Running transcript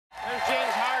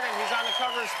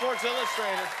cover of Sports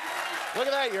Illustrated. Look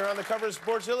at that, you're on the cover of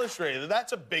Sports Illustrated.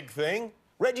 That's a big thing.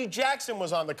 Reggie Jackson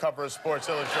was on the cover of Sports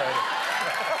Illustrated.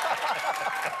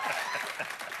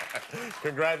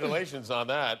 Congratulations on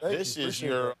that. This is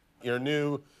your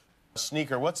new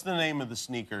sneaker. What's the name of the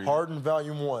sneaker? Harden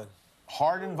Vol.1.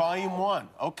 Harden Vol.1.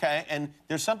 Okay, and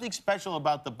there's something special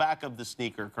about the back of the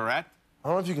sneaker, correct? I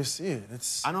don't know if you can see it.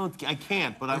 I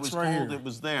can't, but I was right told here. it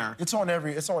was there. It's on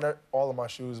all of my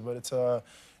shoes, but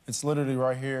it's literally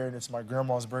right here, and it's my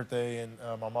grandma's birthday and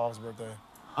my mom's birthday.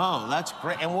 Oh, that's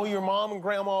great. And will your mom and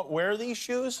grandma wear these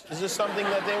shoes? Is this something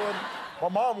that they would? My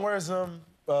mom wears them.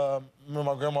 My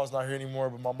grandma's not here anymore,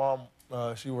 but my mom,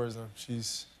 she wears them.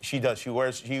 She does.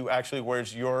 She actually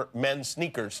wears your men's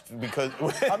sneakers because.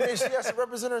 I mean, she has to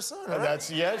represent her son, right?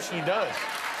 Yes, she does.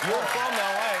 You're from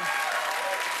LA.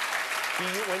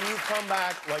 When you come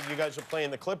back, like you guys are playing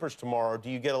the Clippers tomorrow, do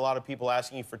you get a lot of people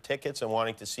asking you for tickets and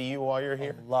wanting to see you while you're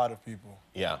here? A lot of people.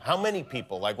 Yeah. How many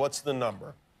people? Like, what's the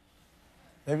number?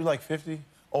 Maybe like 50.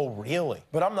 Oh, really?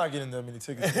 But I'm not getting that many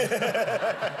tickets.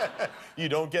 You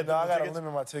don't get No, I got to tickets?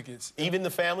 limit my tickets. Even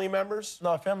the family members?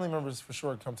 No, family members for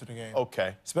sure come to the game.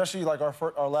 Okay. Especially like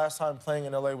our last time playing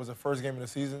in LA was the first game of the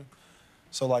season.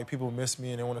 So like people miss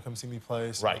me and they want to come see me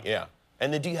play. So. Right, yeah.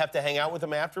 And then do you have to hang out with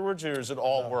them afterwards, or is it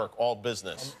all work, all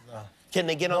business? No. Can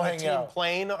they get on the team out.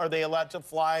 plane? Are they allowed to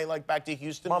fly like back to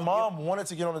Houston? My mom wanted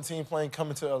to get on the team plane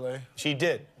coming to LA. She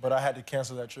did. But I had to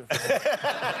cancel that trip for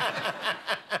her.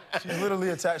 She's literally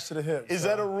attached to the hip. Is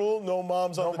that a rule? No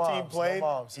moms on the team plane? No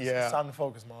moms. Yeah. It's time to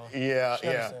focus, Mom. Yeah, She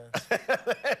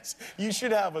understands. You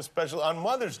should have a special, on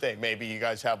Mother's Day, maybe you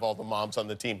guys have all the moms on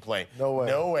the team plane. No way.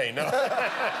 No way, no.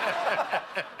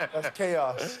 That's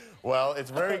chaos. Well, it's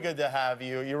very good to have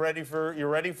you. You ready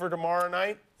for tomorrow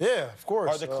night? Yeah, of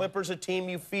course. Are the Clippers a team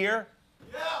you fear?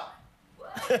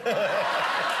 Yeah.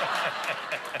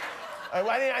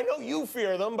 I know you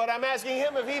fear them, but I'm asking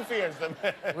him if he fears them.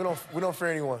 We don't fear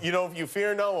anyone. You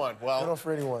fear no one. Well, we don't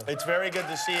fear anyone. It's very good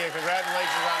to see you.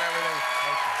 Congratulations on everything.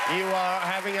 You are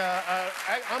having an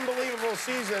unbelievable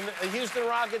season. The Houston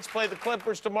Rockets play the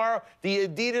Clippers tomorrow. The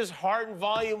Adidas Harden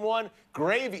Vol.1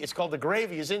 Gravy, it's called the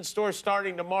Gravy, is in store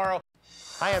starting tomorrow.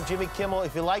 Hi, I'm Jimmy Kimmel.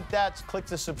 If you like that, click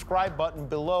the subscribe button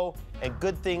below, and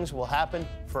good things will happen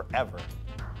forever.